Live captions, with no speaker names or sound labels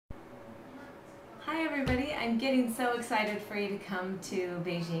I'm getting so excited for you to come to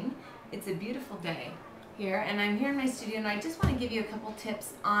Beijing. It's a beautiful day here, and I'm here in my studio, and I just want to give you a couple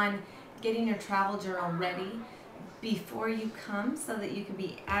tips on getting your travel journal ready before you come so that you can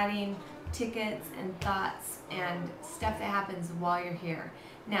be adding tickets and thoughts and stuff that happens while you're here.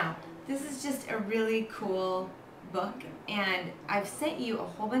 Now, this is just a really cool book, and I've sent you a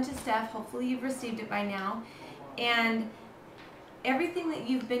whole bunch of stuff. Hopefully you've received it by now, and everything that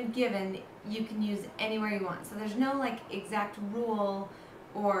you've been given you can use anywhere you want. So there's no like exact rule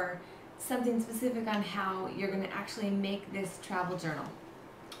or something specific on how you're going to actually make this travel journal.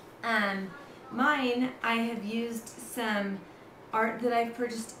 Mine, I have used some art that I've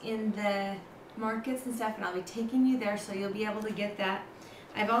purchased in the markets and stuff, and I'll be taking you there so you'll be able to get that.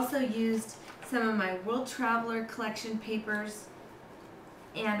 I've also used some of my World Traveler collection papers,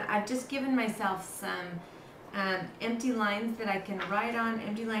 and I've just given myself some empty lines that I can write on,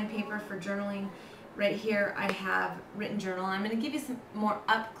 empty line paper for journaling. Right here I have written journal. I'm going to give you some more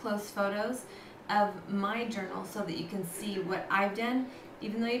up-close photos of my journal so that you can see what I've done,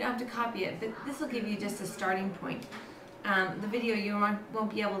 even though you don't have to copy it, but this will give you just a starting point. The video, you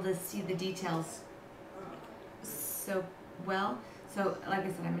won't be able to see the details so well, so like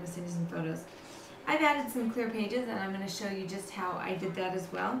I said, I'm going to send you some photos. I've added some clear pages, and I'm going to show you just how I did that as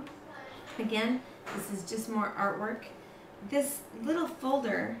well. Again, this is just more artwork. This little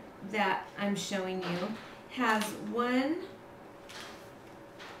folder that I'm showing you has 1,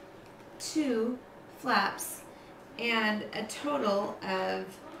 2 flaps and a total of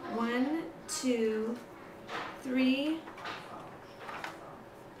 1, 2, 3,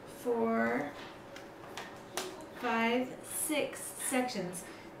 4, 5, 6 sections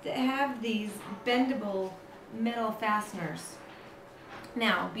that have these bendable metal fasteners.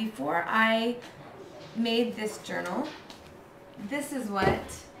 Now, before I made this journal, this is what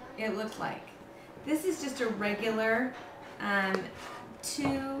it looked like. This is just a regular I'm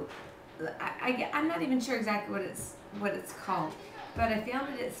not even sure exactly what it's called, but I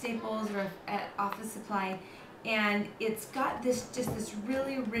found it at Staples or at Office Supply, and it's got just this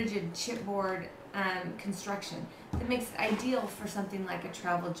really rigid chipboard construction that makes it ideal for something like a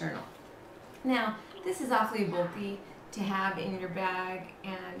travel journal. Now, this is awfully bulky to have in your bag,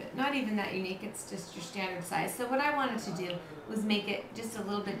 and not even that unique, it's just your standard size. So what I wanted to do was make it just a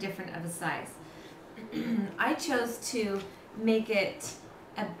little bit different of a size. I chose to make it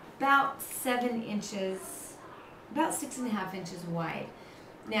about 7 inches, about 6.5 inches wide.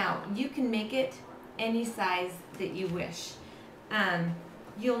 Now, you can make it any size that you wish.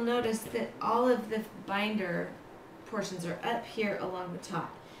 You'll notice that all of the binder portions are up here along the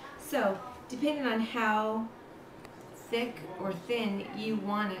top. So, depending on how thick or thin you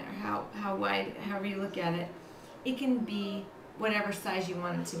want it, or how wide, however you look at it, it can be whatever size you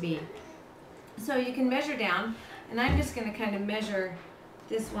want it to be. So you can measure down, and I'm just going to kind of measure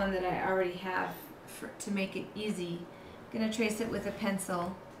this one that I already have to make it easy. I'm going to trace it with a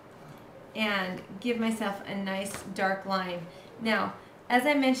pencil and give myself a nice dark line. Now, as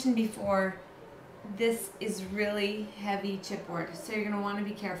I mentioned before, this is really heavy chipboard, so you're going to want to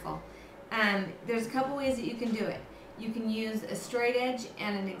be careful. There's a couple ways that you can do it. You can use a straight edge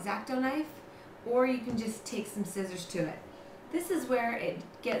and an X-Acto knife, or you can just take some scissors to it. This is where it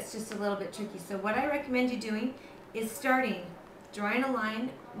gets just a little bit tricky. So what I recommend you doing is drawing a line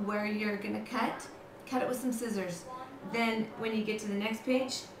where you're going to cut it with some scissors. Then when you get to the next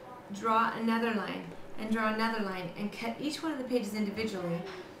page, draw another line, and draw another line, and cut each one of the pages individually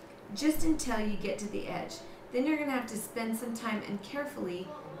just until you get to the edge. Then you're going to have to spend some time and carefully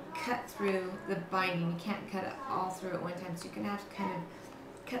cut through the binding. You can't cut it all through at one time, so you're going to have to kind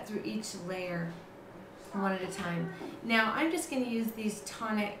of cut through each layer one at a time. Now, I'm just going to use these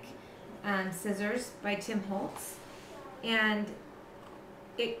Tonic scissors by Tim Holtz, and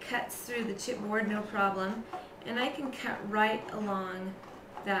it cuts through the chipboard no problem, and I can cut right along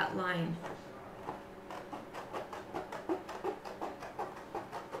that line.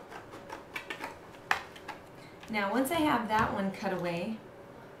 Now, once I have that one cut away,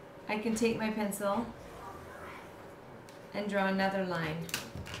 I can take my pencil and draw another line.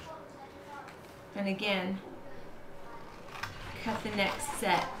 And again, cut the next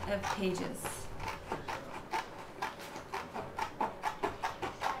set of pages.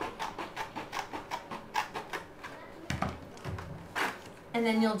 And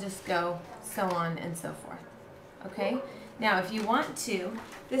then you'll just go so on and so forth. Okay? Now, if you want to,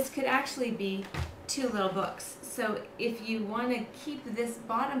 this could actually be 2 little books. So if you want to keep this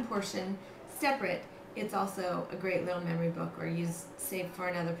bottom portion separate, it's also a great little memory book, or save for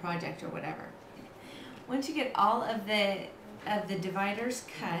another project or whatever. Once you get all of the dividers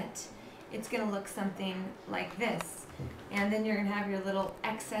cut it's going to look something like this. And then you're going to have your little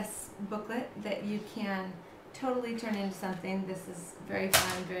excess booklet that you can totally turn into something. This is very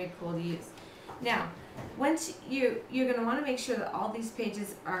fun, very cool to use. Now, once you're going to want to make sure that all these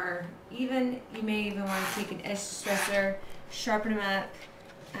pages are even. You may even want to take an edge distressor, sharpen them up,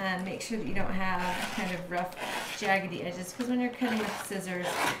 and make sure that you don't have kind of rough, jaggedy edges, because when you're cutting with scissors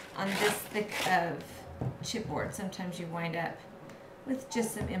on this thick of chipboard, sometimes you wind up with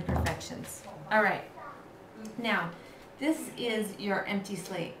just some imperfections. All right, now this is your empty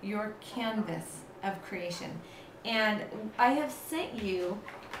slate, your canvas of creation, and I have sent you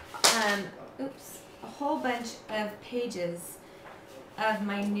a whole bunch of pages of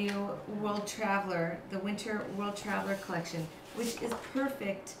my new World Traveler, the Winter World Traveler collection, which is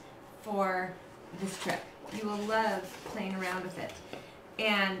perfect for this trip. You will love playing around with it.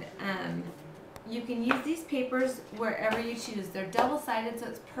 And you can use these papers wherever you choose. They're double-sided, so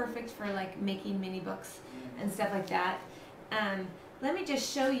it's perfect for like making mini books and stuff like that. Let me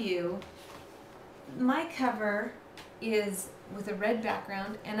just show you. My cover is with a red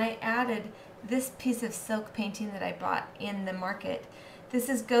background, and I added this piece of silk painting that I bought in the market. This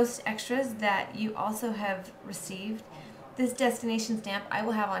is Ghost Extras that you also have received. This destination stamp I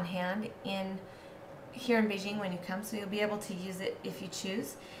will have on hand here in Beijing when you come, so you'll be able to use it if you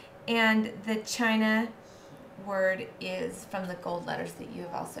choose. And the China word is from the gold letters that you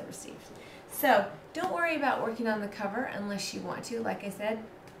have also received. So don't worry about working on the cover unless you want to. Like I said,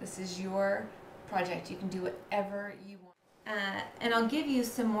 this is your project. You can do whatever you want. And I'll give you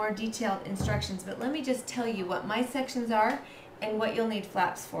some more detailed instructions, but let me just tell you what my sections are and what you'll need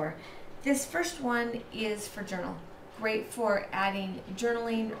flaps for. This first one is for journal. Great for adding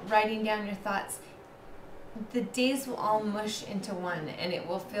journaling, writing down your thoughts. The days will all mush into one and it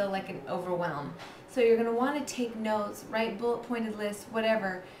will feel like an overwhelm. So you're going to want to take notes, write bullet pointed lists,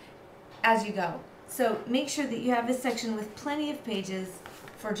 whatever, as you go. So make sure that you have a section with plenty of pages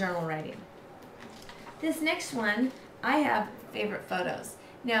for journal writing. This next one, I have favorite photos.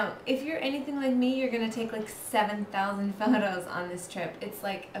 Now, if you're anything like me, you're going to take like 7,000 photos on this trip. It's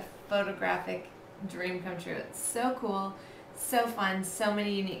like a photographic dream come true. It's so cool, so fun, so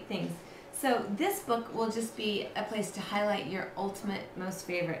many unique things. So this book will just be a place to highlight your ultimate most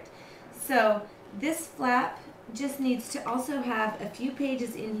favorite. So this flap just needs to also have a few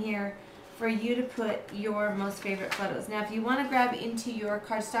pages in here for you to put your most favorite photos. Now, if you want to grab into your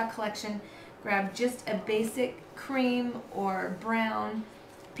cardstock collection, grab just a basic cream or brown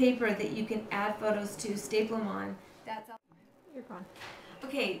paper that you can add photos to, staple them on. That's all. You're gone.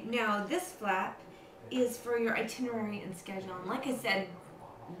 Okay, now this flap is for your itinerary and schedule. And like I said,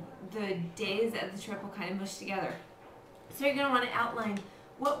 the days of the trip will kind of mush together. So you're going to want to outline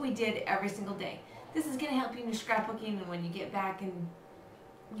what we did every single day. This is going to help you in your scrapbooking, and when you get back and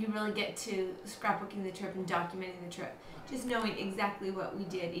you really get to scrapbooking the trip and documenting the trip. Just knowing exactly what we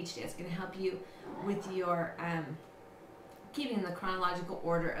did each day is going to help you with your keeping the chronological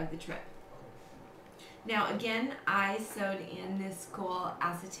order of the trip. Now again, I sewed in this cool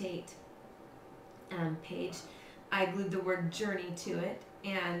acetate page. I glued the word journey to it,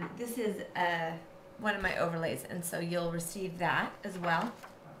 and this is one of my overlays, and so you'll receive that as well.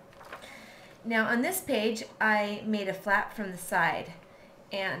 Now on this page, I made a flap from the side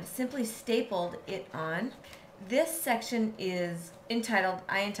and simply stapled it on. This section is I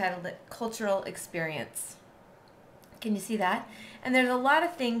entitled it Cultural Experience. Can you see that? And there's a lot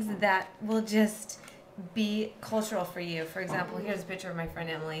of things that will just be cultural for you. For example, here's a picture of my friend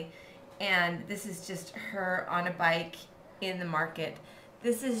Emily, and this is just her on a bike in the market.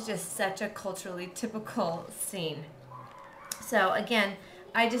 This is just such a culturally typical scene. So again,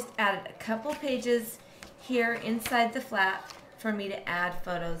 I just added a couple pages here inside the flap for me to add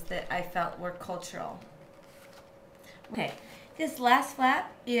photos that I felt were cultural. Okay, this last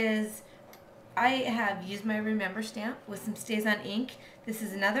flap is, I have used my Remember stamp with some Stays on ink. This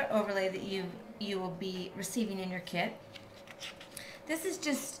is another overlay that you will be receiving in your kit. This is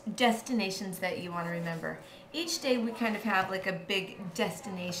just destinations that you want to remember. Each day we kind of have like a big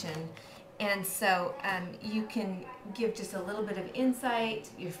destination, and so you can give just a little bit of insight,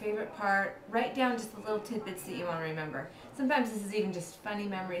 your favorite part, write down just the little tidbits that you want to remember. Sometimes this is even just funny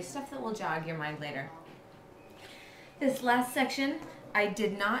memories, stuff that will jog your mind later. This last section I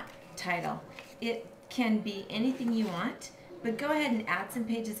did not title. It can be anything you want, but go ahead and add some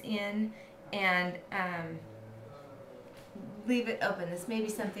pages in and leave it open. This may be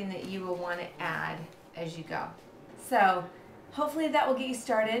something that you will want to add as you go. So hopefully that will get you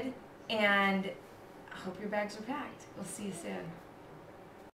started, and I hope your bags are packed. We'll see you soon.